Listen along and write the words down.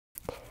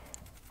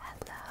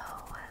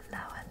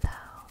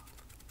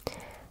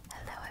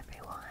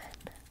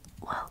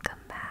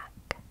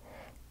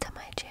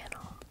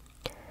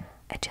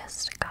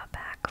just got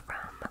back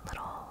from a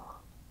little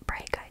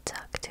break I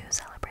took to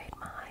celebrate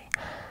my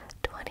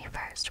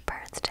 21st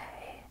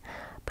birthday,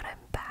 but I'm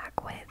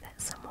back with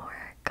some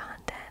more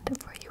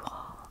content for you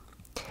all.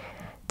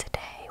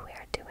 Today we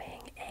are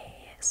doing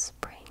a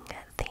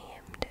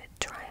spring-themed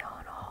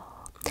try-on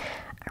haul.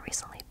 I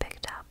recently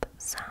picked up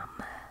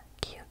some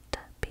cute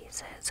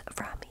pieces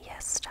from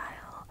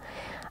YesStyle.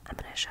 I'm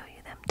going to show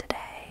you them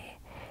today,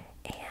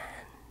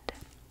 and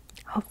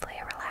hopefully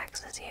it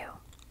relaxes you.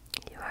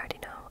 You already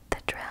know the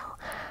drill.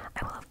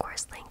 I will of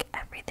course link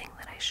everything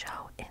that I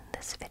show in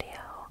this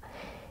video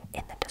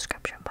in the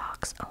description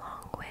box,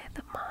 along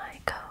with my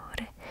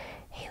code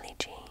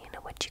HaleyJean,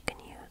 which you can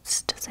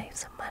use to save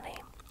some money.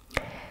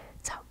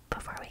 So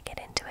before we get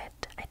into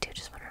it, I do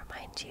just want to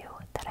remind you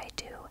that I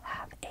do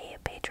have a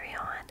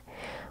Patreon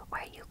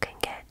where you can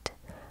get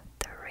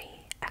 3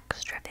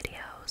 extra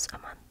videos a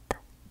month.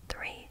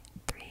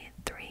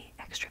 Three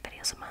extra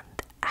videos a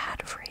month,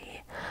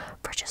 ad-free,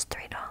 for just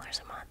 $3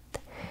 a month.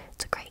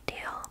 It's a great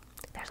deal.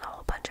 There's a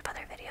whole bunch of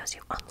other videos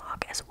you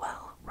unlock as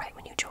well right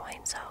when you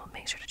join, so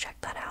make sure to check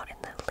that out in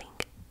the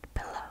link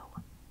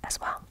below as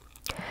well.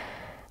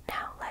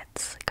 Now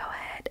let's go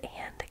ahead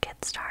and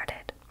get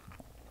started.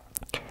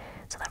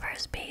 So the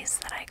first piece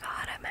that I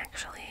got, I'm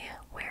actually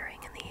wearing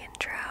in the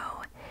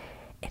intro.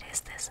 It is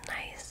this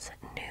nice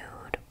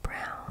nude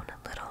brown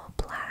little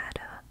plaid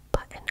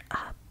button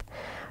up,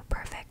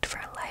 perfect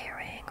for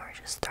layering or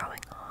just throwing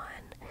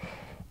on,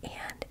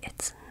 and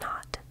it's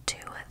not too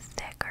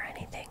thick or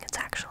anything. It's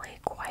actually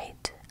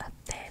quite a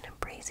thin,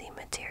 breezy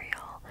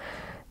material,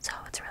 so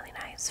it's really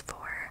nice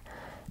for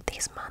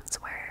these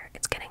months where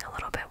it's getting a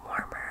little bit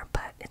warmer,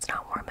 but it's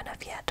not warm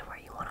enough yet to where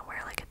you want to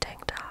wear like a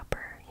tank top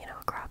or, you know,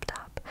 a crop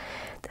top.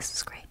 This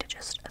is great to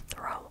just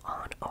throw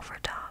on over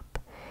top,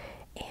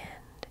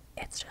 and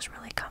it's just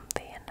really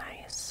comfy and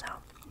nice.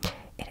 So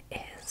it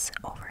is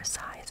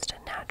oversized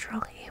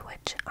naturally,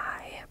 which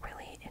I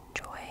really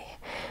enjoy.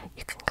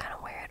 You can kind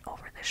of wear it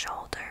over the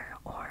shoulder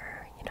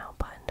or, you know,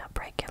 buttoned up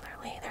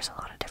regularly. There's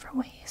a lot of different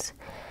ways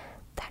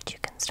that you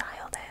can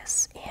style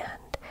this,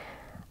 and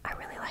I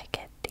really like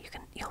it.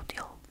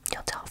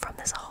 You'll tell from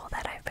this haul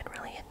that I've been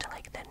really into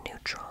like the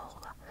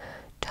neutral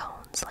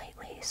tones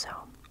lately, so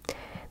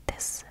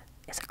this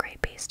is a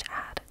great piece to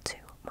add to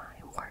my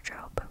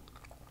wardrobe.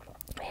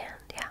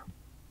 And yeah,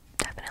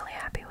 definitely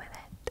happy with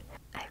it.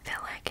 I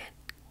feel like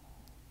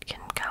it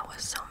can go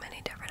with so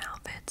many different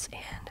outfits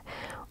and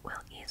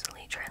will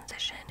easily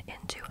transition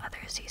into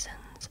other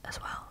seasons as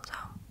well,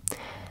 so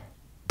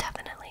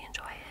definitely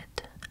enjoy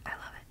it. I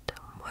love it.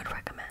 Would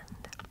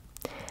recommend.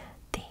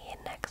 The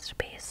next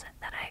piece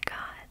that I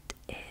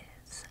got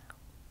is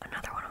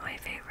another one of my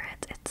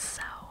favorites. It's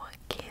so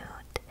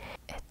cute.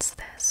 It's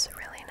this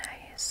really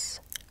nice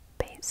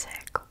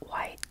basic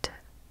white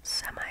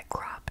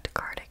semi-cropped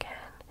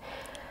cardigan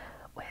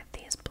with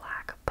these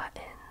black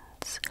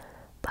buttons,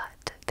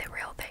 but the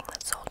real thing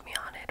that sold me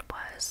on it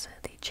was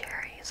the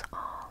cherries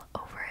all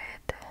over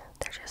it.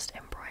 They're just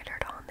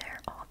embroidered on there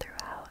all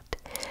throughout.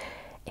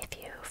 If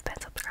you've been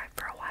subscribed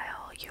for a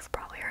while, you've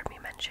probably heard me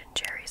mention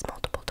cherries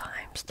multiple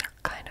times. They're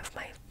kind of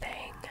my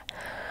thing.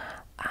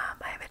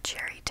 I have a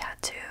cherry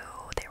tattoo.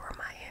 They were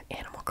my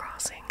Animal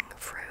Crossing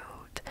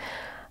fruit.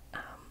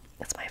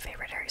 It's my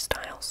favorite Harry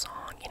Styles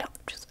song. You know,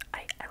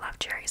 I love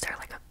cherries. They're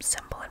like a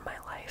symbol in my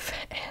life,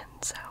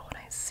 and so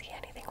when I see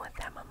anything with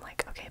them, I'm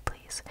like, okay,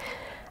 please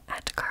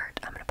add to cart.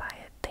 I'm gonna buy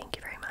it. Thank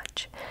you very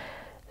much.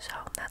 So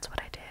that's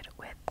what I did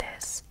with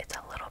this. It's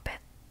a little bit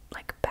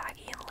like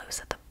baggy and loose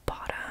at the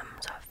bottom,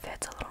 so it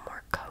fits a little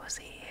more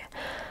cozy.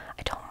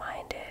 I don't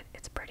mind it.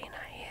 It's pretty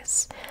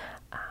nice.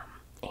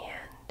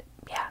 And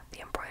yeah,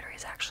 the embroidery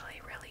is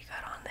actually really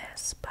good on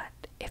this, but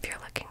if you're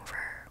looking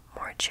for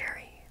more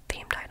cherry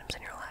themed items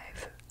in your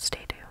life,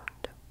 stay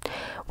tuned.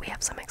 We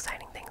have some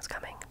exciting things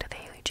coming to the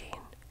HaleyJean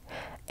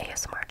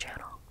ASMR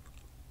channel.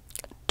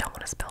 Don't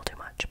want to spill too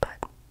much, but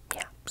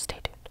yeah, stay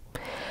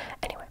tuned.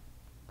 Anyway,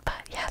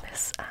 but yeah,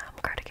 this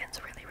cardigan's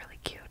really, really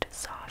cute. It's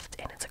soft,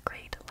 and it's a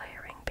great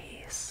layering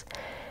piece,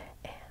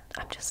 and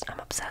I'm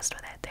obsessed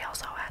with it. They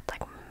also had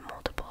like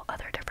multiple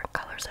other different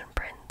colors and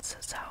prints,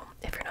 so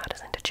if you're not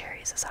as into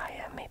cherries as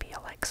I am, maybe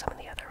you'll like some of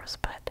the others,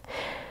 but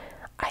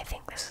I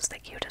think this is the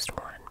cutest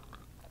one.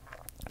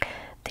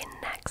 The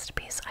next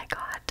piece I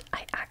got,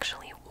 I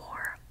actually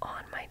wore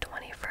on my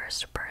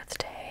 21st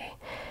birthday.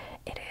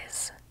 It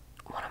is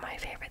one of my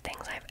favorite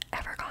things I've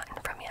ever gotten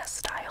from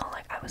YesStyle.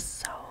 Like, I was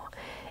so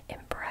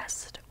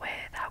impressed with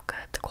how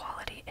good the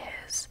quality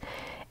is.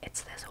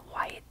 It's this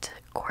white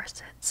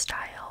corset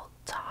style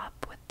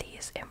top with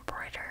these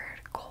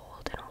embroidered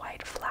gold and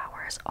white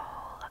flowers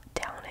all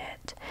down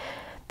it.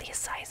 The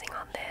sizing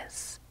on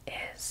this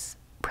is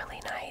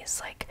really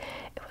nice. Like,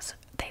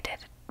 they did,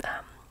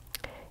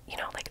 you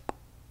know, like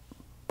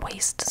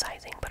waist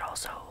sizing, but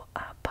also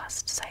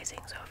bust sizing.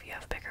 So if you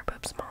have bigger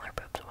boobs, smaller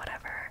boobs,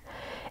 whatever,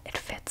 it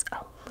fits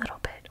a little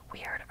bit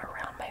weird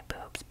around my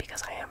boobs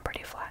because I am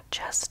pretty flat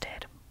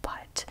chested,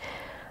 but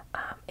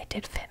it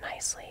did fit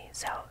nicely.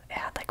 So it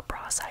had like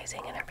bra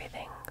sizing and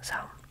everything. So,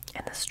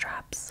 and the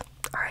straps,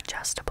 are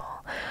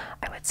adjustable.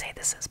 I would say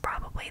this is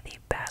probably the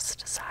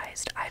best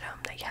sized item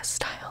that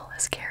YesStyle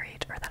has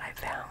carried or that I've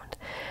found.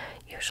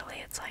 Usually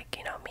it's like,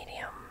 you know,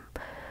 medium,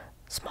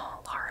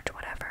 small, large,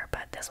 whatever,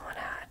 but this one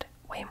had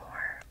way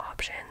more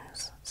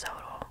options, so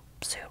it'll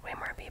suit way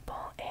more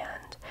people,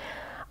 and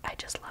I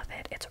just love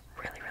it. It's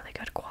really, really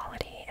good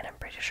quality, and I'm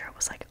pretty sure it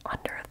was like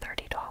under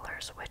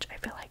 $30, which I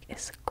feel like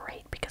is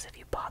great, because if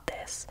you bought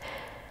this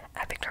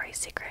at Victoria's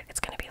Secret, it's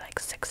gonna be like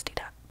 $60,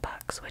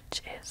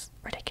 which is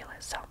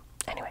ridiculous. So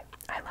anyway,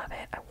 I love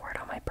it. I wore it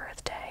on my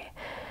birthday.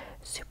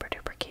 Super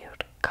duper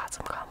cute. Got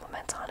some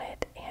compliments on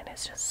it, and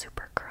it's just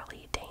super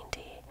curly,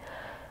 dainty,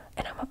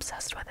 and I'm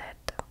obsessed with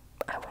it.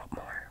 I want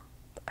more.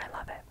 I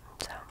love it.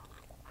 So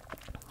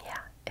yeah,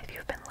 if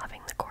you've been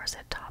loving the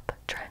corset top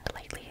trend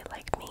lately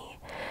like me,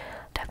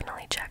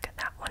 definitely check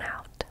that one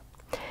out.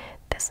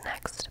 This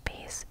next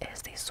piece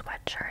is the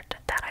sweatshirt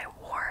that I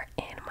wore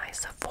in my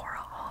Sephora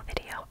haul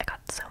video. I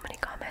got so many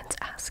comments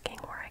asking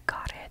where I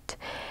got it,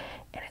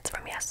 and it's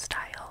from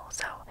YesStyle.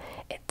 So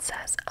it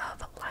says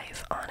 "of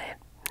life" on it.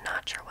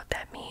 Not sure what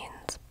that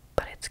means,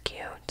 but it's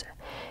cute.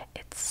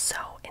 It's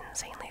so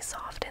insanely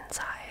soft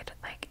inside.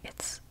 Like,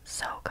 it's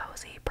so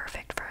cozy,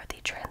 perfect for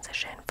the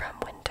transition from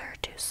winter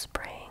to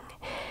spring.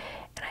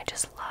 And I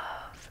just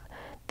love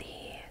the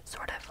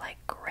sort of like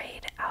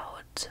grayed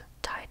out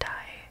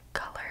tie-dye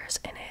colors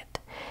in it.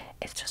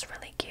 It's just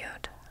really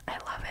cute. I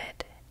love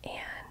it,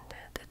 and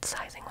the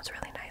sizing was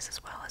really nice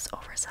as well, as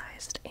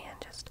oversized and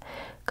just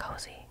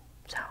cozy.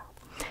 So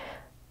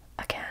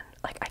again,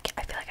 like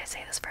I feel like I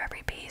say this for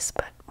every piece,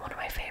 but one of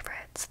my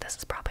favorites. This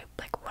is probably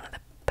like one of the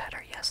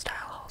better YesStyle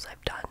hauls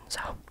I've done.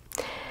 So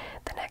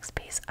the next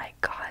piece I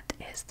got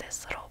is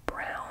this little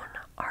brown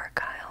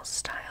Argyle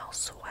style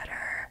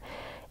sweater.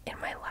 In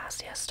my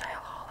last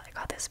YesStyle haul, I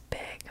got this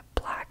big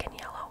black and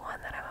yellow one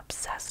that I'm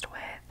obsessed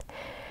with,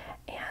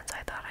 and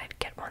I thought I'd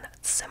get one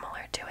that's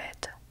similar to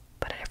it,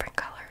 but a different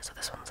color. So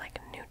this one's like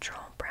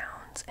neutral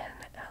browns and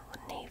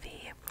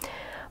navy,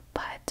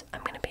 but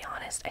I'm gonna be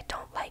honest, I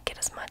don't like it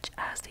as much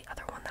as the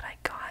other one that I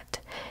got.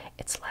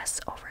 It's less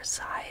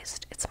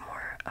oversized, it's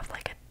more of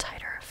like a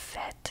tighter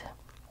fit,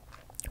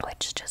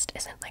 which just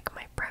isn't like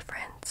my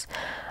preference.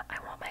 I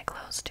want my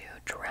clothes to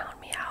drown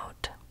me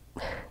out.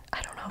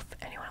 I don't know if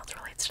anyone else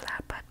relates to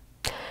that, but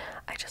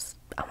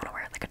I want to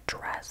wear it like a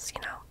dress,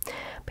 you know.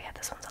 But yeah,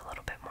 this one's a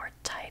little bit more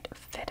tight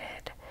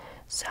fitted,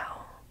 so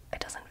it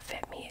doesn't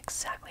fit me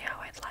exactly how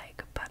I'd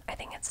like, but I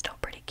think it's still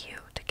pretty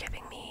cute,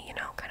 giving me, you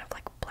know, kind of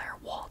like Blair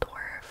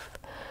Waldorf,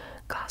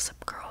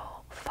 Gossip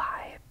Girl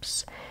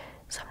vibes.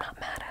 So I'm not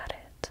mad at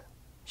it.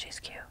 She's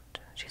cute.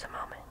 She's a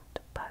moment,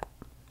 but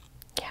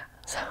yeah,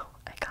 so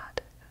I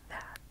got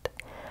that.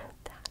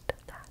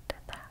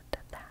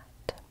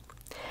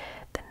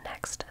 The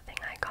next thing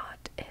I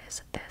got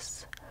is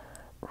this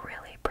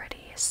really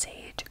pretty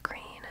sage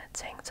green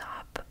tank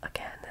top.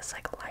 Again, this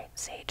like light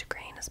sage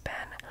green has been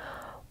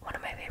one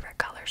of my favorite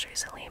colors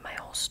recently. My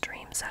whole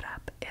stream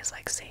setup is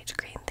like sage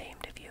green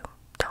themed. If you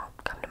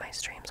don't come to my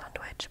streams on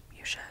Twitch,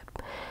 you should.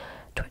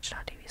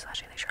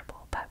 Twitch.tv/HaleyJean.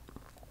 But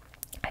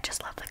I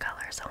just love the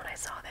color, so when I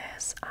saw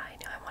this, I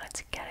knew I wanted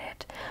to get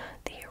it.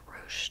 The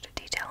ruched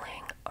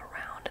detailing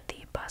around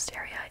the bust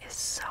area is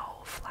so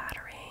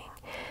flattering,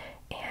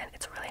 and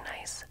it's really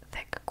nice,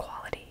 thick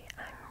quality.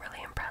 I'm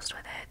really impressed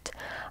with it.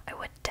 I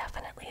would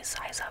definitely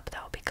size up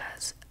though,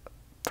 because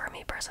for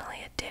me personally,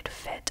 it did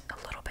fit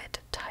a little bit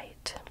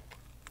tight.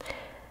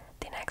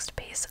 The next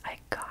piece I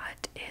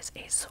got is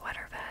a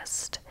sweater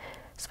vest.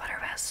 Sweater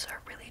vests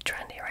are really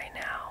trendy right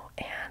now,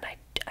 and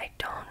I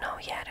don't know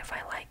yet if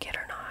I like it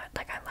or not.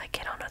 Like, I like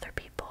it on other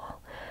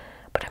people,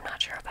 but I'm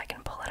not sure if I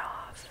can pull it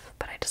off.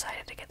 But I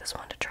decided to get this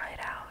one to try it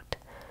out.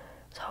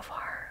 So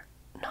far,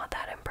 not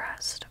that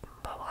impressed,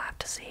 but we'll have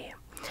to see.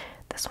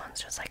 This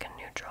one's just like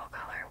a neutral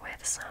color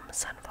with some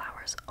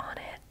sunflowers on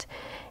it,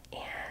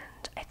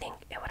 and I think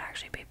it would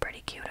actually be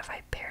pretty cute if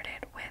I paired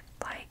it with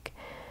like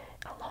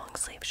a long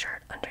sleeve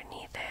shirt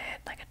underneath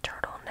it, like a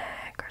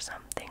turtleneck or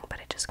something, but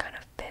it just kind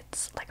of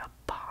fits like a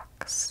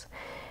box,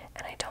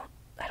 and I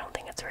don't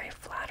think it's very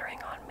flattering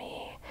on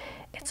me.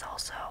 It's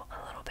also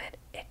a little bit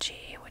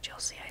itchy, which you'll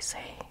see I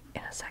say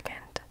in a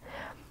second.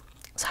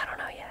 So I don't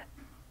know yet.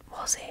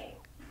 We'll see.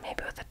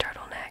 Maybe with a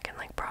turtleneck and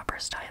like proper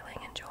styling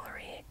and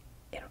jewelry,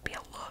 it would be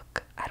a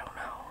look. I don't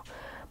know.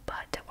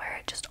 But to wear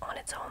it just on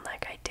its own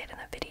like I did in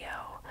the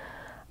video,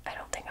 I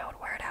don't think I would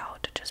wear it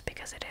out, just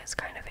because it is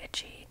kind of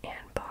itchy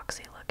and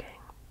boxy looking.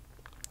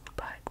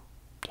 But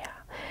yeah,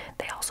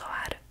 they also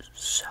had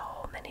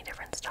so many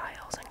different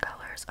styles and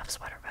colors of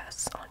sweater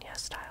vests on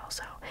YesStyle,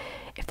 so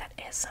if that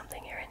is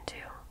something you're into,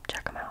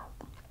 check them out.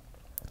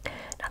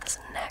 Now this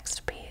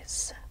next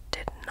piece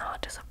did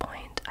not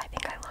disappoint. I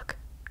think I look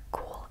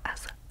cool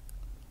as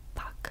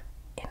fuck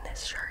in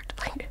this shirt.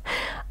 Like,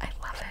 I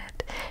love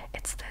it.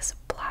 It's this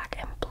black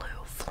and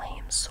blue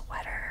flame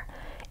sweater.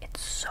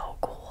 It's so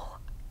cool.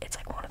 It's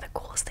like one of the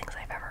coolest things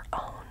I've ever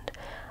owned.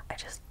 I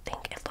just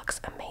think it looks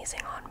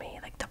amazing on me.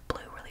 Like, the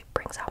blue really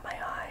brings out my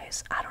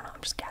eyes. I don't know,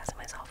 I'm just gassing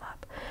myself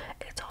up.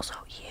 It's also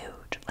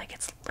huge. Like,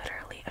 it's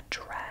literally a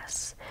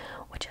dress,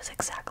 which is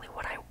exactly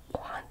what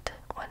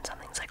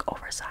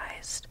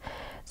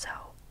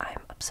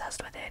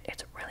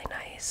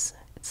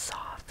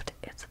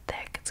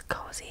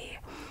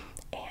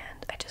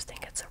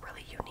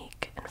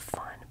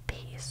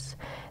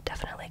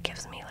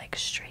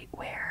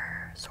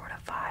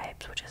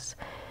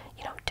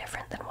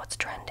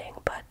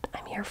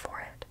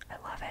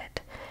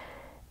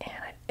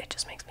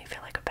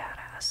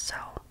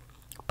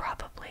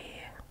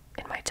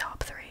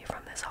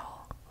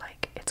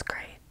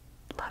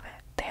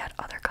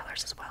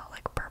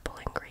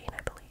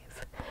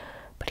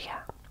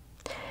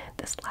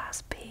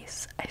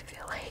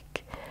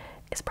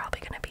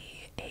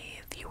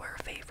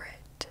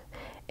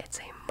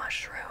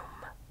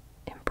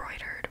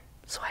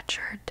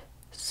sweatshirt.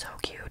 So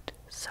cute,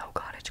 so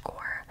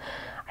cottagecore.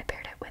 I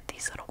paired it with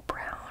these little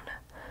brown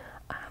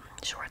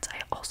shorts I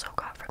also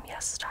got from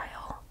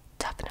YesStyle.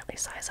 Definitely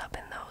size up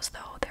in those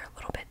though, they're a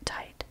little bit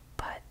tight,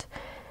 but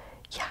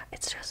yeah,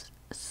 it's just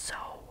so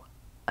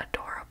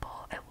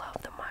adorable. I love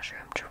the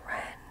mushroom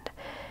trend,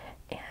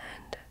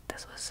 and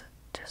this was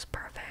just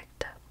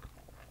perfect.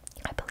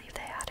 I believe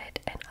they had it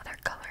in other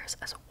colors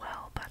as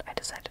well, but I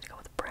decided to go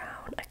with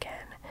brown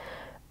again.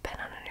 Been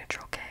on a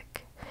neutral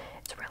kick.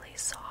 It's really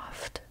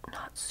soft,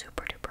 not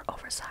super duper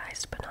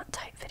oversized, but not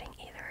tight fitting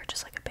either,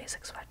 just like a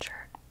basic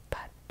sweatshirt.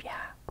 But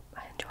yeah,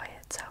 I enjoy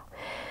it. So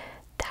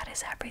that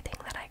is everything